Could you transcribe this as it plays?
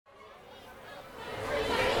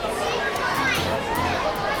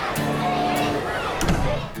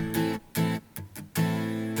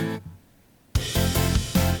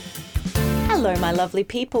Hello, my lovely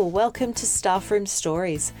people. Welcome to Staff Room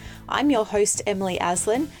Stories. I'm your host, Emily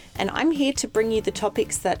Aslin, and I'm here to bring you the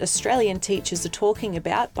topics that Australian teachers are talking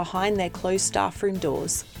about behind their closed staff room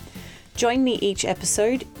doors. Join me each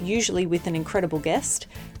episode, usually with an incredible guest,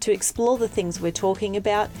 to explore the things we're talking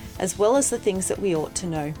about, as well as the things that we ought to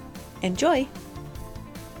know. Enjoy!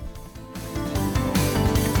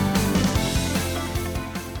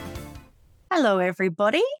 Hello,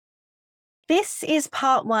 everybody. This is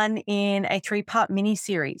part one in a 3-part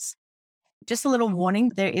mini-series. Just a little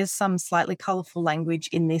warning, there is some slightly colourful language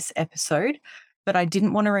in this episode, but I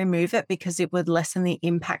didn't want to remove it because it would lessen the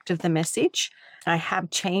impact of the message. I have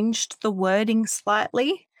changed the wording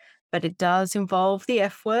slightly, but it does involve the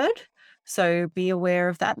F word, so be aware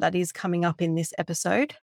of that. That is coming up in this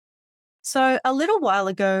episode. So a little while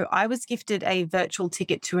ago, I was gifted a virtual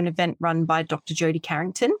ticket to an event run by Dr. Jodie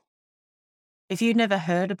Carrington. If you've never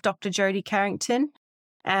heard of Dr. Jodie Carrington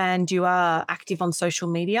and you are active on social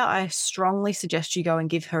media, I strongly suggest you go and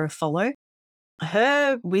give her a follow.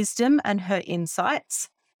 Her wisdom and her insights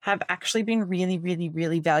have actually been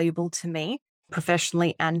really valuable to me,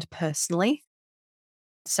 professionally and personally.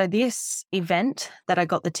 So this event that I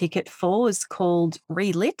got the ticket for was called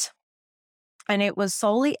RELIT, and it was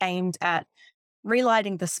solely aimed at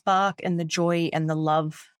relighting the spark and the joy and the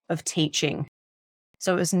love of teaching.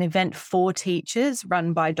 So it was an event for teachers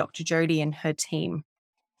run by Dr. Jodie and her team.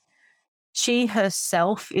 She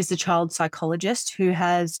herself is a child psychologist who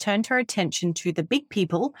has turned her attention to the big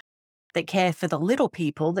people that care for the little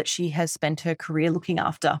people that she has spent her career looking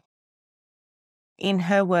after. In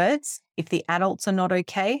her words, if the adults are not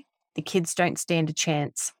okay, the kids don't stand a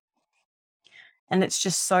chance. And it's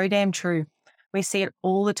just so damn true. We see it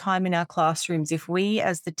all the time in our classrooms. If we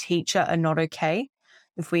as the teacher are not okay,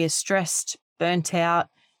 if we are stressed, burnt out,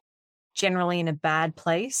 generally in a bad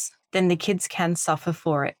place, then the kids can suffer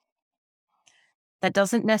for it. That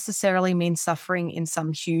doesn't necessarily mean suffering in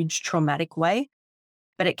some huge traumatic way,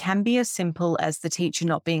 but it can be as simple as the teacher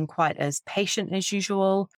not being quite as patient as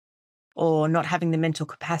usual, or not having the mental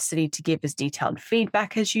capacity to give as detailed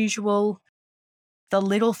feedback as usual. The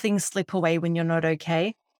little things slip away when you're not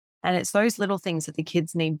okay, and it's those little things that the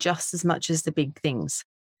kids need just as much as the big things.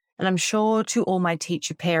 And I'm sure to all my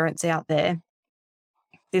teacher parents out there,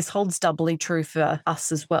 this holds doubly true for us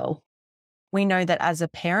as well. We know that as a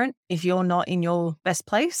parent, if you're not in your best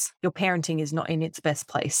place, your parenting is not in its best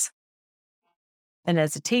place. And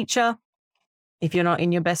as a teacher, if you're not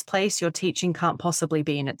in your best place, your teaching can't possibly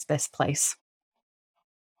be in its best place.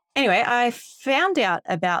 Anyway, I found out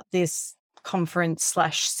about this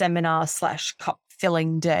conference/seminar/cup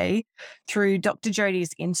filling day through Dr.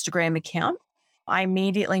 Jodie's Instagram account. I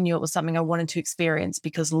immediately knew it was something I wanted to experience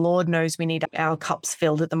because Lord knows we need our cups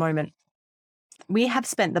filled at the moment. We have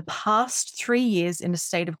spent the past 3 years in a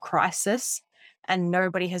state of crisis and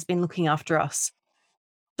nobody has been looking after us.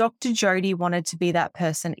 Dr. Jodie wanted to be that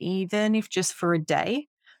person, even if just for a day.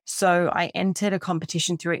 So I entered a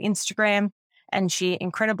competition through her Instagram and she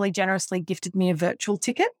incredibly generously gifted me a virtual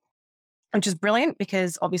ticket, which is brilliant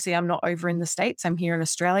because obviously I'm not over in the States, I'm here in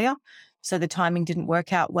Australia. So the timing didn't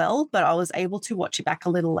work out well, but I was able to watch it back a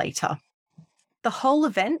little later. The whole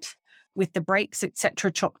event, with the breaks,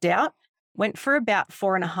 etc., chopped out, went for about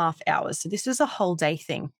 4.5 hours. So this was a whole day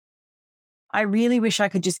thing. I really wish I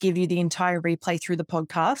could just give you the entire replay through the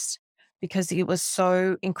podcast because it was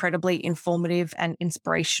so incredibly informative and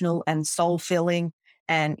inspirational and soul-filling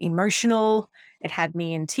and emotional. It had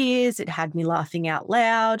me in tears. It had me laughing out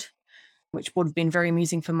loud, which would have been very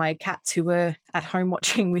amusing for my cats who were at home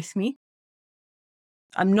watching with me.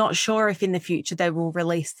 I'm not sure if in the future they will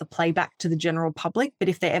release the playback to the general public, but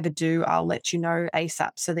if they ever do, I'll let you know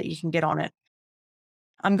ASAP so that you can get on it.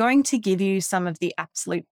 I'm going to give you some of the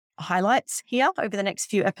absolute highlights here over the next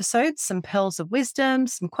few episodes, some pearls of wisdom,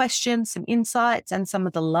 some questions, some insights, and some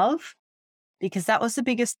of the love, because that was the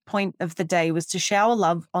biggest point of the day, was to shower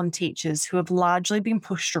love on teachers who have largely been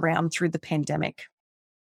pushed around through the pandemic.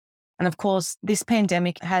 And of course, this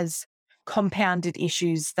pandemic has compounded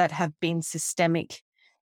issues that have been systemic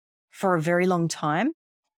for a very long time,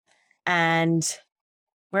 and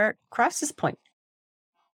we're at crisis point.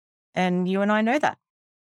 And you and I know that.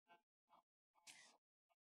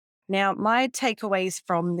 Now, my takeaways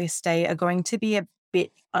from this day are going to be a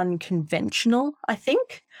bit unconventional, I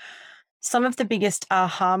think. Some of the biggest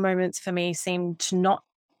aha moments for me seem to not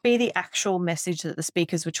be the actual message that the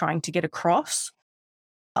speakers were trying to get across.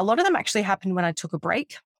 A lot of them actually happened when I took a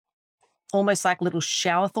break, almost like little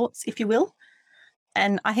shower thoughts, if you will.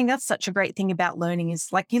 And I think that's such a great thing about learning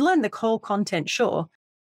is like you learn the core content, sure,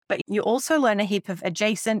 but you also learn a heap of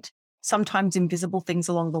adjacent, sometimes invisible things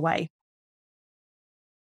along the way.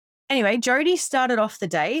 Anyway, Jodie started off the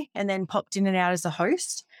day and then popped in and out as a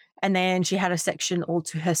host. And then she had a section all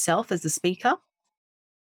to herself as a speaker.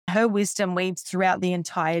 Her wisdom weaves throughout the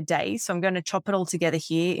entire day. So I'm going to chop it all together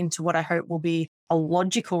here into what I hope will be a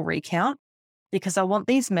logical recount, because I want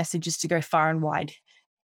these messages to go far and wide.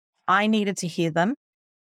 I needed to hear them.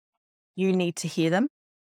 You need to hear them.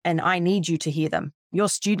 And I need you to hear them. Your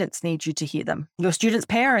students need you to hear them. Your students'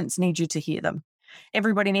 parents need you to hear them.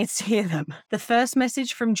 Everybody needs to hear them. The first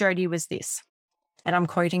message from Jodie was this, and I'm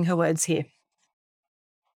quoting her words here.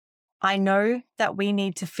 I know that we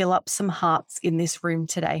need to fill up some hearts in this room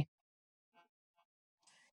today.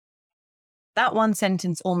 That one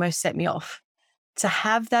sentence almost set me off. To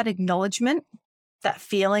have that acknowledgement, that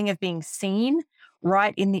feeling of being seen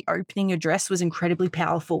right in the opening address was incredibly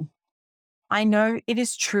powerful. I know it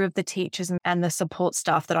is true of the teachers and the support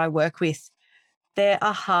staff that I work with. There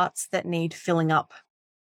are hearts that need filling up.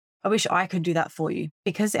 I wish I could do that for you,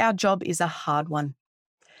 because our job is a hard one.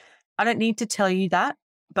 I don't need to tell you that,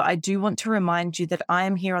 but I do want to remind you that I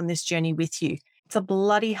am here on this journey with you. It's a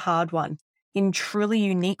bloody hard one in truly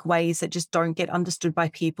unique ways that just don't get understood by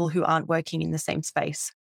people who aren't working in the same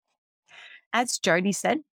space. As Jodie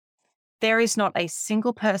said, there is not a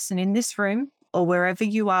single person in this room or wherever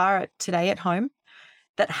you are today at home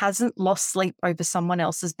that hasn't lost sleep over someone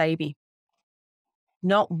else's baby.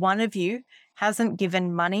 Not one of you hasn't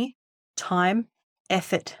given money, time,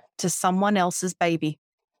 effort to someone else's baby.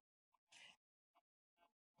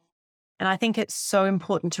 And I think it's so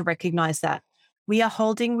important to recognize that. We are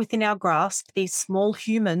holding within our grasp these small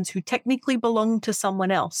humans who technically belong to someone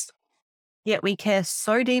else, yet we care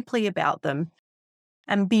so deeply about them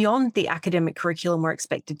and beyond the academic curriculum we're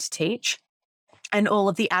expected to teach and all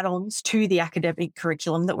of the add-ons to the academic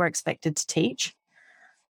curriculum that we're expected to teach.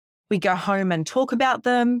 We go home and talk about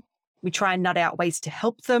them. We try and nut out ways to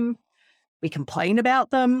help them. We complain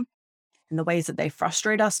about them and the ways that they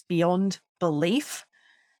frustrate us beyond belief,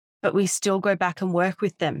 but we still go back and work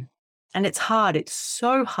with them. And it's hard. It's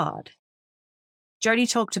so hard. Jodie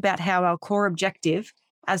talked about how our core objective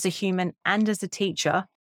as a human and as a teacher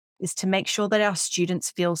is to make sure that our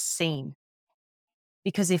students feel seen.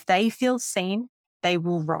 Because if they feel seen, they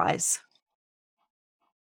will rise.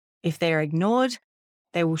 If they're ignored,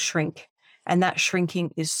 they will shrink. And that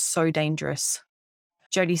shrinking is so dangerous.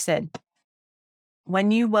 Jodie said,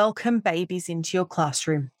 when you welcome babies into your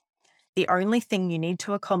classroom, the only thing you need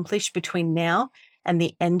to accomplish between now and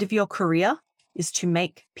the end of your career is to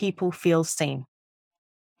make people feel seen.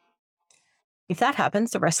 If that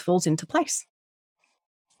happens, the rest falls into place.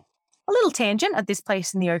 A little tangent at this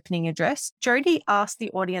place in the opening address, Jodie asked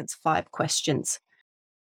the audience 5 questions.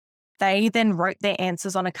 They then wrote their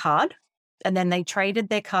answers on a card, and then they traded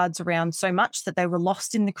their cards around so much that they were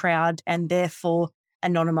lost in the crowd and therefore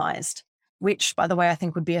anonymized, which, by the way, I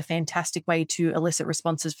think would be a fantastic way to elicit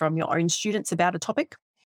responses from your own students about a topic.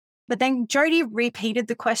 But then Jodie repeated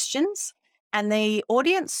the questions, and the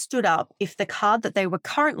audience stood up if the card that they were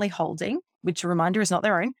currently holding, which a reminder is not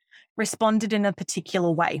their own, responded in a particular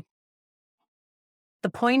way. The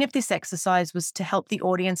point of this exercise was to help the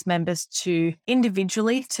audience members to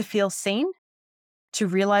individually to feel seen, to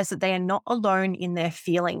realize that they are not alone in their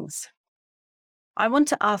feelings. I want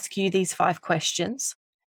to ask you these 5 questions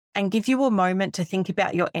and give you a moment to think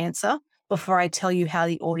about your answer before I tell you how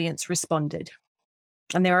the audience responded.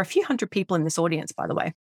 And there are a few hundred people in this audience, by the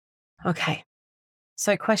way. Okay,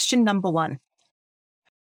 so question number 1.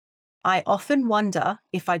 I often wonder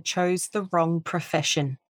if I chose the wrong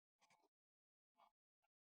profession.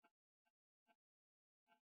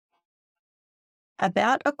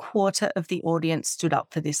 About a quarter of the audience stood up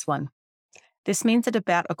for this one. This means that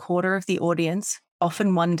about a quarter of the audience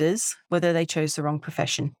often wonders whether they chose the wrong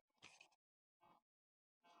profession.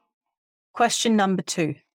 Question number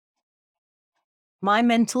 2. My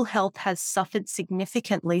mental health has suffered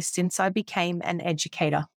significantly since I became an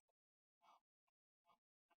educator.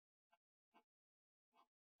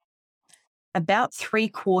 About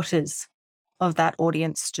 3/4 of that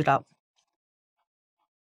audience stood up.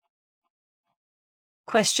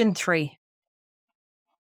 Question 3.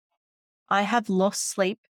 I have lost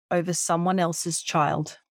sleep over someone else's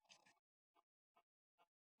child.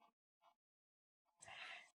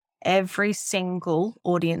 Every single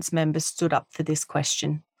audience member stood up for this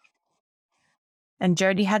question. And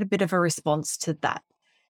Jodie had a bit of a response to that.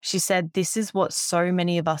 She said, this is what so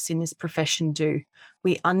many of us in this profession do.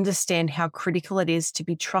 We understand how critical it is to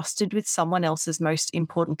be trusted with someone else's most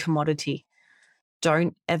important commodity.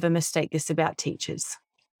 Don't ever mistake this about teachers.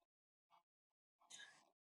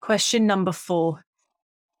 Question number 4.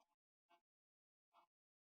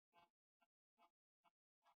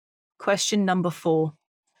 Question number 4.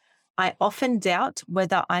 I often doubt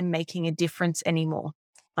whether I'm making a difference anymore.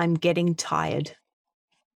 I'm getting tired.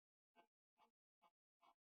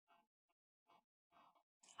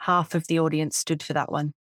 Half of the audience stood for that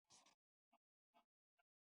one.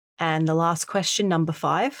 And the last question, number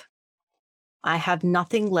 5. I have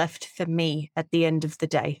nothing left for me at the end of the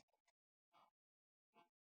day.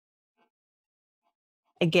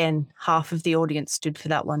 Again, half of the audience stood for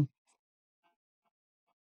that one.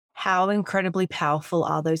 How incredibly powerful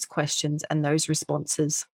are those questions and those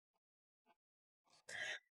responses?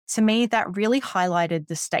 To me, that really highlighted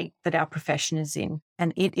the state that our profession is in,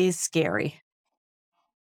 and it is scary.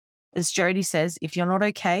 As Jody says, if you're not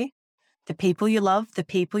okay, the people you love, the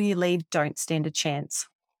people you lead don't stand a chance.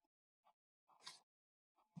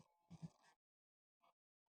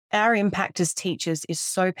 Our impact as teachers is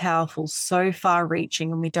so powerful, so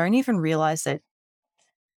far-reaching, and we don't even realize it.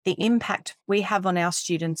 The impact we have on our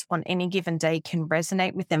students on any given day can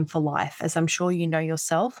resonate with them for life. As I'm sure you know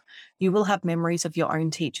yourself, you will have memories of your own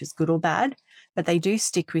teachers, good or bad, but they do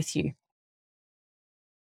stick with you.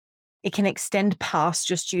 It can extend past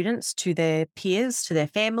your students to their peers, to their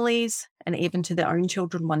families, and even to their own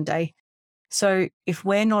children one day. So if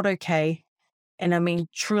we're not okay, and I mean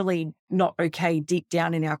truly not okay deep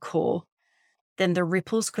down in our core, then the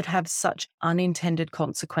ripples could have such unintended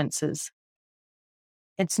consequences.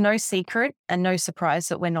 It's no secret and no surprise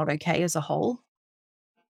that we're not okay as a whole.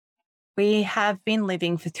 We have been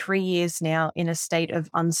living for 3 years now in a state of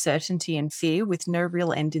uncertainty and fear with no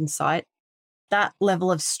real end in sight. That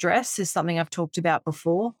level of stress is something I've talked about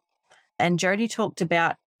before. And Jody talked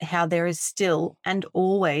about how there is still and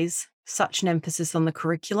always such an emphasis on the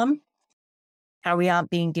curriculum, how we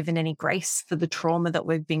aren't being given any grace for the trauma that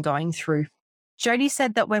we've been going through. Jody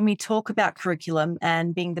said that when we talk about curriculum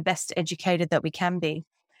and being the best educator that we can be,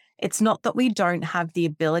 it's not that we don't have the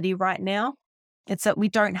ability right now. It's that we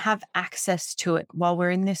don't have access to it while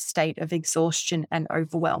we're in this state of exhaustion and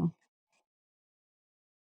overwhelm.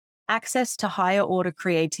 Access to higher order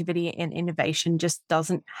creativity and innovation just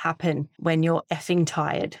doesn't happen when you're effing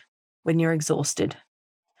tired, when you're exhausted.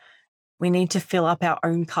 We need to fill up our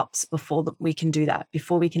own cups before we can do that,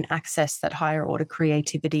 before we can access that higher order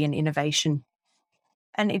creativity and innovation.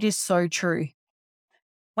 And it is so true.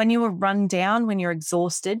 When you are run down, when you're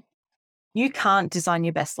exhausted, you can't design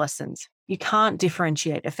your best lessons. You can't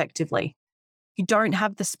differentiate effectively. You don't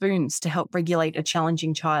have the spoons to help regulate a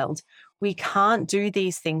challenging child. We can't do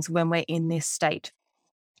these things when we're in this state.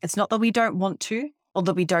 It's not that we don't want to or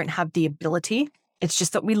that we don't have the ability. It's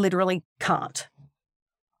just that we literally can't.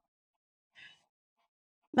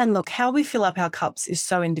 And look, how we fill up our cups is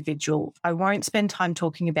so individual. I won't spend time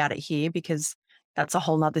talking about it here because that's a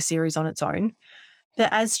whole nother series on its own. But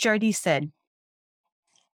as Jody said,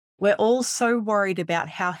 we're all so worried about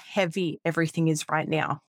how heavy everything is right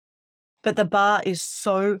now. But the bar is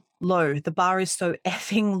so low. The bar is so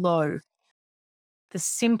effing low. The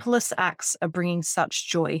simplest acts are bringing such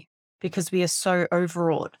joy because we are so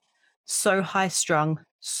overwrought, so high-strung,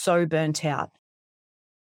 so burnt out.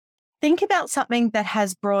 Think about something that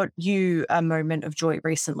has brought you a moment of joy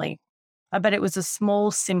recently. I bet it was a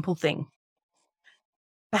small, simple thing.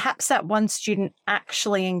 Perhaps that one student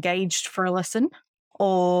actually engaged for a lesson,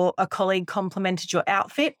 or a colleague complimented your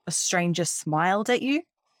outfit, a stranger smiled at you.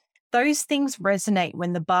 Those things resonate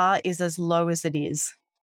when the bar is as low as it is.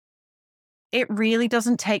 It really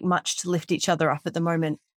doesn't take much to lift each other up at the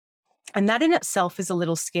moment. And that in itself is a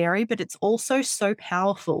little scary, but it's also so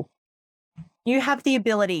powerful. You have the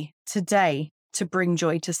ability today to bring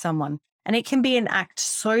joy to someone, and it can be an act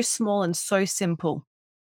so small and so simple.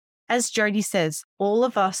 As Jody says, all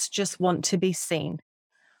of us just want to be seen.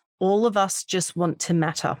 All of us just want to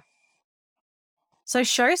matter. So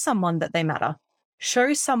show someone that they matter.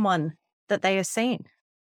 Show someone that they are seen.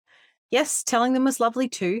 Yes, telling them was lovely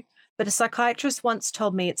too, but a psychiatrist once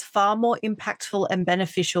told me it's far more impactful and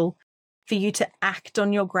beneficial for you to act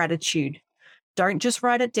on your gratitude. Don't just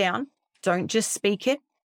write it down. Don't just speak it,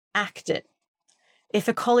 act it. If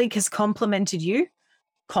a colleague has complimented you,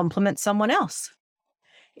 compliment someone else.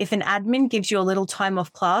 If an admin gives you a little time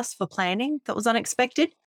off class for planning that was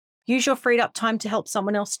unexpected, use your freed up time to help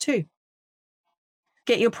someone else too.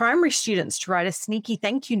 Get your primary students to write a sneaky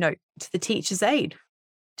thank you note to the teacher's aide.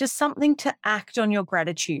 Just something to act on your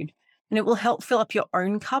gratitude, and it will help fill up your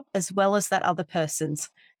own cup as well as that other person's.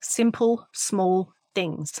 Simple, small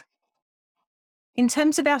things. In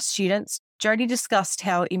terms of our students, Jody discussed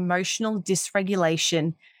how emotional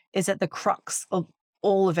dysregulation is at the crux of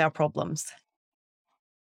all of our problems.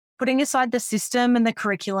 Putting aside the system and the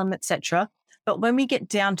curriculum, etc., but when we get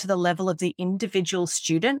down to the level of the individual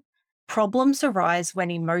student, problems arise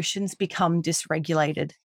when emotions become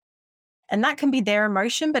dysregulated. And that can be their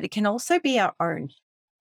emotion, but it can also be our own.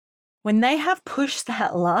 When they have pushed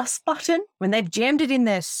that last button, when they've jammed it in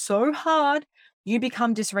there so hard, you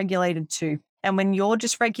become dysregulated too. And when you're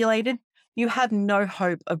dysregulated, you have no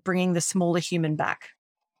hope of bringing the smaller human back.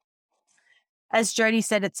 As Jody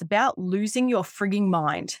said, it's about losing your frigging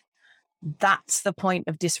mind. That's the point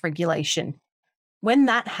of dysregulation. When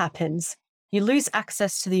that happens, you lose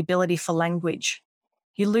access to the ability for language.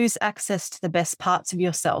 You lose access to the best parts of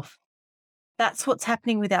yourself. That's what's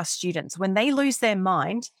happening with our students. When they lose their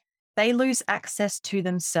mind, they lose access to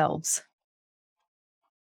themselves.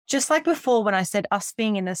 Just like before, when I said us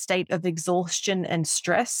being in a state of exhaustion and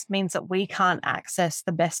stress means that we can't access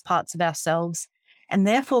the best parts of ourselves and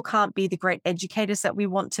therefore can't be the great educators that we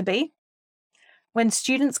want to be. When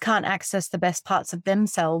students can't access the best parts of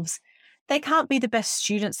themselves, they can't be the best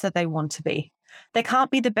students that they want to be. They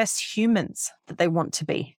can't be the best humans that they want to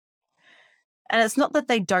be. And it's not that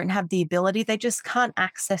they don't have the ability, they just can't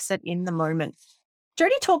access it in the moment.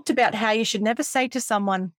 Jody talked about how you should never say to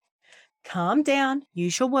someone, calm down,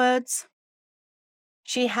 use your words.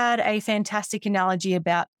 She had a fantastic analogy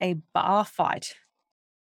about a bar fight.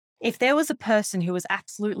 If there was a person who was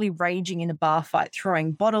absolutely raging in a bar fight,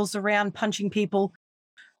 throwing bottles around, punching people,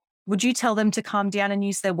 would you tell them to calm down and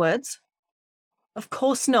use their words? Of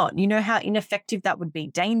course not. You know how ineffective that would be,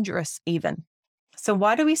 dangerous even. So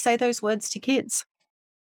why do we say those words to kids?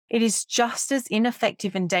 It is just as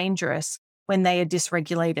ineffective and dangerous when they are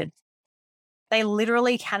dysregulated. They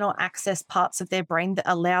literally cannot access parts of their brain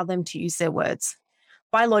that allow them to use their words.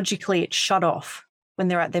 Biologically, it's shut off when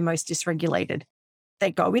they're at their most dysregulated.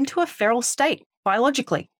 They go into a feral state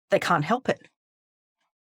biologically. They can't help it.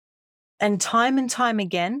 And time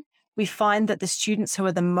again, we find that the students who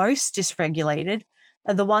are the most dysregulated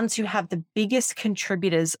are the ones who have the biggest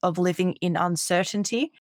contributors of living in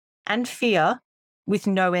uncertainty and fear with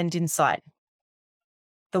no end in sight.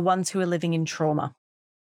 The ones who are living in trauma.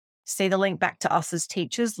 See the link back to us as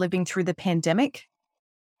teachers living through the pandemic?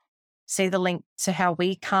 See the link to how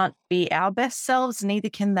we can't be our best selves, neither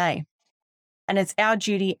can they. And it's our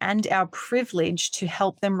duty and our privilege to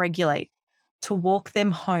help them regulate, to walk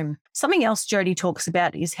them home. Something else Jody talks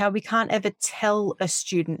about is how we can't ever tell a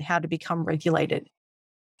student how to become regulated.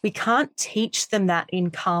 We can't teach them that in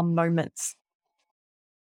calm moments.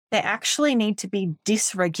 They actually need to be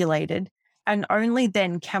dysregulated, and only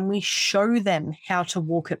then can we show them how to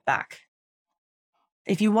walk it back.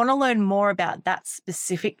 If you want to learn more about that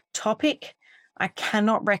specific topic, I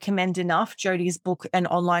cannot recommend enough Jody's book and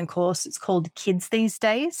online course. It's called Kids These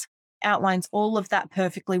Days. Outlines all of that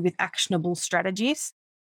perfectly with actionable strategies.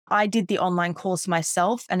 I did the online course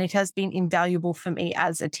myself, and it has been invaluable for me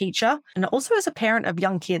as a teacher and also as a parent of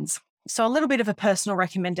young kids. So a little bit of a personal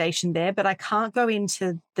recommendation there, but I can't go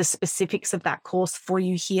into the specifics of that course for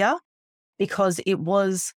you here because it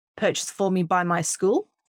was purchased for me by my school.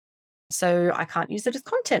 So I can't use it as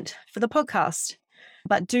content for the podcast,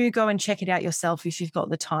 but do go and check it out yourself if you've got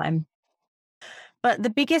the time. But the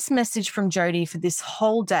biggest message from Jody for this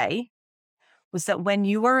whole day was that when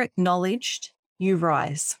you are acknowledged, you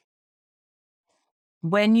rise.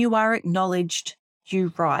 When you are acknowledged,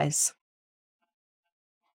 you rise.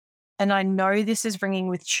 And I know this is ringing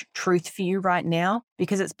with truth for you right now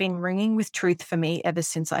because it's been ringing with truth for me ever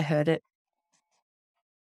since I heard it.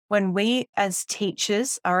 When we as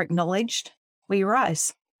teachers are acknowledged, we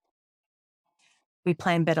rise. We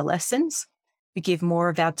plan better lessons. We give more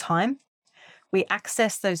of our time. We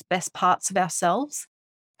access those best parts of ourselves,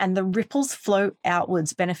 and the ripples flow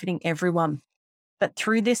outwards, benefiting everyone. But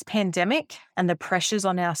through this pandemic and the pressures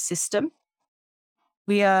on our system,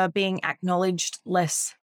 we are being acknowledged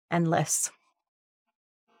less and less.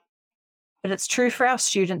 But it's true for our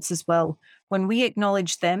students as well. When we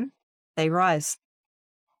acknowledge them, they rise.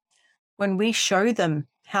 When we show them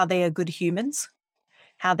how they are good humans,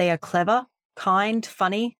 how they are clever, kind,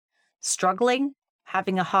 funny, struggling,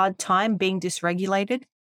 having a hard time, being dysregulated,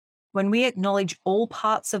 when we acknowledge all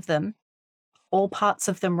parts of them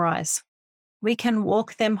rise. We can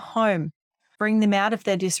walk them home, bring them out of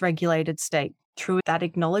their dysregulated state through that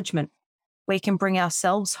acknowledgement. We can bring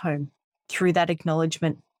ourselves home through that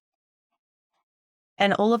acknowledgement.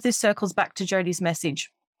 And all of this circles back to Jody's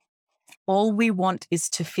message. All we want is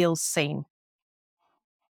to feel seen.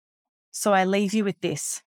 So I leave you with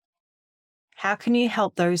this. How can you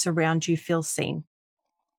help those around you feel seen?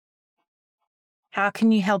 How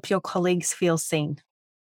can you help your colleagues feel seen?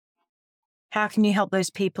 How can you help those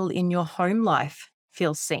people in your home life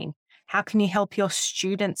feel seen? How can you help your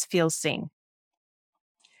students feel seen?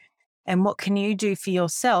 And what can you do for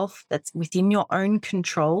yourself that's within your own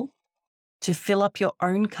control to fill up your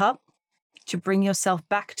own cup to bring yourself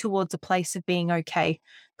back towards a place of being okay.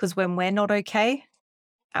 Because when we're not okay,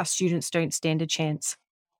 our students don't stand a chance.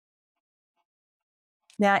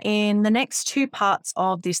 Now, in the next 2 parts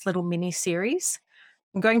of this little mini series,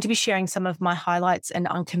 I'm going to be sharing some of my highlights and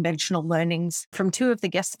unconventional learnings from 2 of the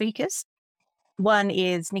guest speakers. One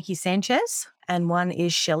is Nikki Sanchez and one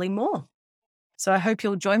is Shelley Moore. So I hope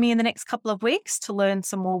you'll join me in the next couple of weeks to learn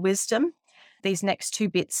some more wisdom. These next 2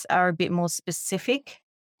 bits are a bit more specific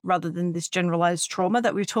rather than this generalized trauma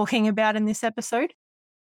that we're talking about in this episode.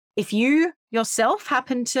 If you yourself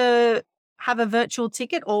happen to have a virtual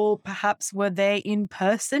ticket or perhaps were there in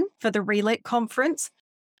person for the RELIT conference,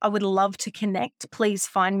 I would love to connect. Please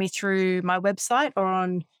find me through my website or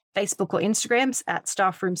on Facebook or Instagrams at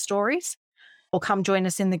Staffroom Stories, or come join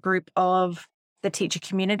us in the group of the Teacher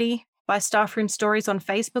Community by Staffroom Stories on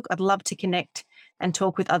Facebook. I'd love to connect and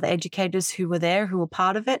talk with other educators who were there, who were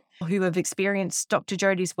part of it, who have experienced Dr.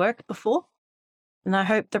 Jodi's work before. And I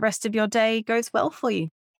hope the rest of your day goes well for you.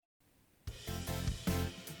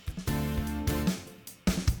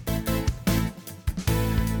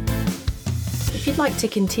 If you'd like to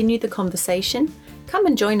continue the conversation, come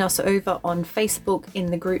and join us over on Facebook in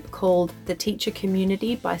the group called The Teacher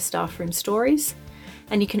Community by Staffroom Stories.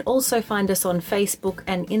 And you can also find us on Facebook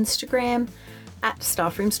and Instagram at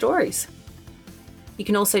Staffroom Stories. You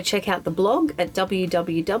can also check out the blog at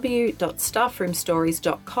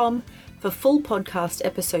www.staffroomstories.com for full podcast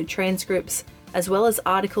episode transcripts, as well as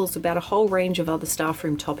articles about a whole range of other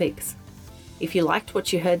staffroom topics. If you liked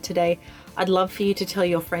what you heard today, I'd love for you to tell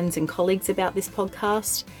your friends and colleagues about this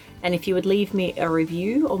podcast. And if you would leave me a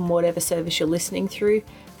review on whatever service you're listening through,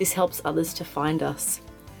 this helps others to find us.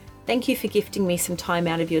 Thank you for gifting me some time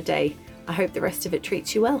out of your day. I hope the rest of it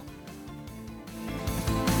treats you well.